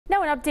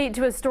Now an update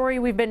to a story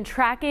we've been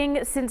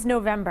tracking since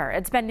November.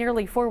 It's been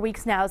nearly 4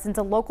 weeks now since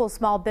a local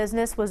small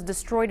business was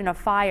destroyed in a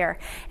fire.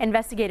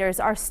 Investigators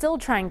are still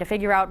trying to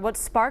figure out what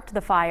sparked the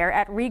fire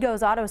at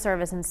Rigo's Auto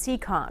Service in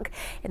Seekonk.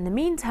 In the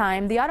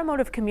meantime, the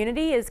automotive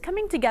community is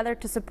coming together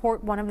to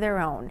support one of their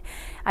own.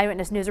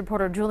 Eyewitness News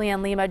reporter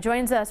Julianne Lima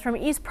joins us from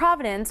East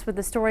Providence with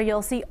the story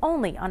you'll see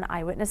only on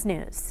Eyewitness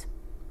News.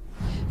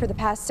 For the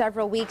past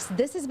several weeks,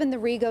 this has been the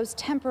Rigo's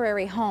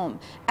temporary home.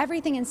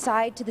 Everything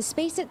inside to the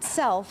space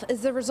itself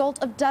is the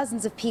result of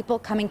dozens of people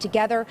coming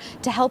together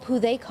to help who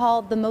they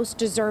call the most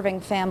deserving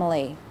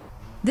family.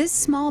 This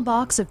small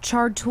box of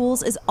charred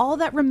tools is all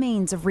that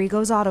remains of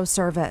Rigo's Auto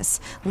Service.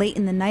 Late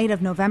in the night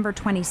of November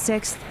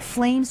 26th,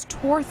 flames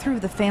tore through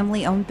the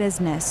family-owned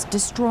business,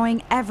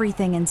 destroying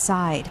everything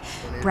inside.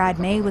 Brad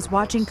May was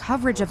watching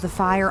coverage of the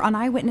fire on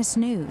Eyewitness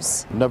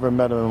News. Never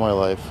met him in my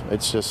life.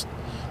 It's just,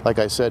 like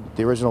I said,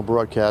 the original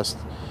broadcast,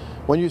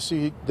 when you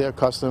see their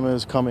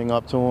customers coming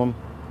up to him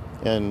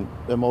and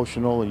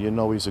emotional, and you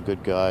know he's a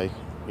good guy,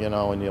 you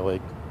know, and you're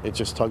like, it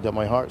just tugged at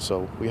my heart,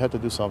 so we had to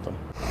do something.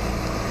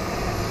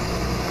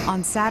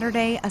 On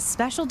Saturday, a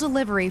special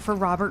delivery for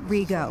Robert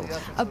Rigo,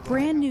 a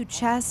brand new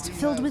chest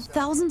filled with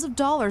thousands of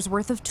dollars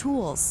worth of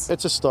tools.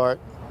 It's a start.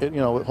 You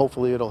know,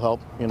 hopefully it'll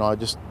help. You know,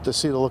 just to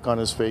see the look on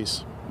his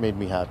face made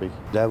me happy.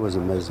 That was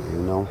amazing,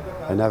 you know.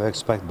 I never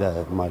expected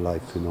that in my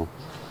life, you know.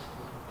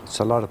 It's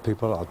a lot of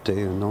people out there,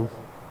 you know.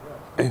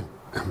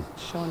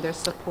 Showing their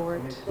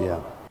support.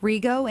 Yeah.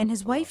 Rigo and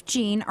his wife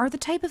Jean are the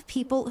type of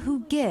people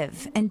who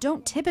give and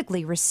don't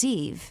typically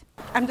receive.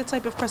 I'm the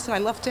type of person I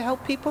love to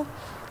help people,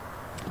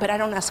 but I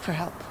don't ask for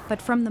help.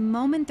 But from the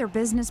moment their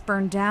business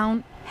burned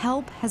down,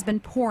 help has been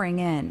pouring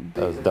in.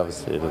 I was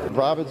devastated.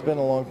 Robert's been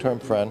a long-term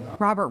friend.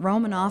 Robert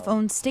Romanoff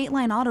owns State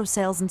Line Auto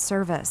Sales and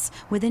Service.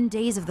 Within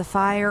days of the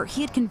fire,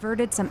 he had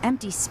converted some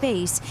empty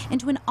space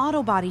into an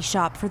auto body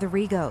shop for the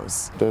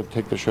Rigos. They'll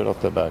take the shirt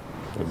off their back.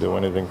 They'll do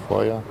anything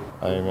for you.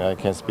 I mean, I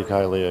can't speak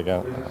highly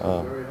again.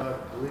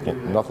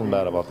 Nothing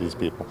bad about these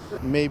people.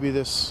 Maybe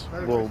this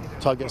will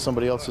tug at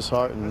somebody else's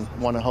heart and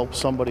want to help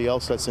somebody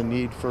else that's in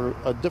need for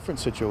a different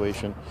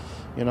situation,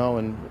 you know,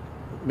 and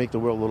make the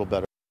world a little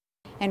better.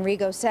 And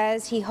Rigo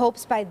says he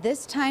hopes by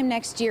this time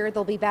next year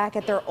they'll be back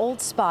at their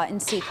old spot in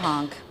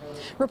Seekonk.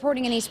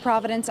 Reporting in East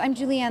Providence, I'm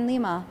Julianne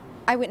Lima,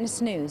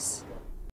 Eyewitness News.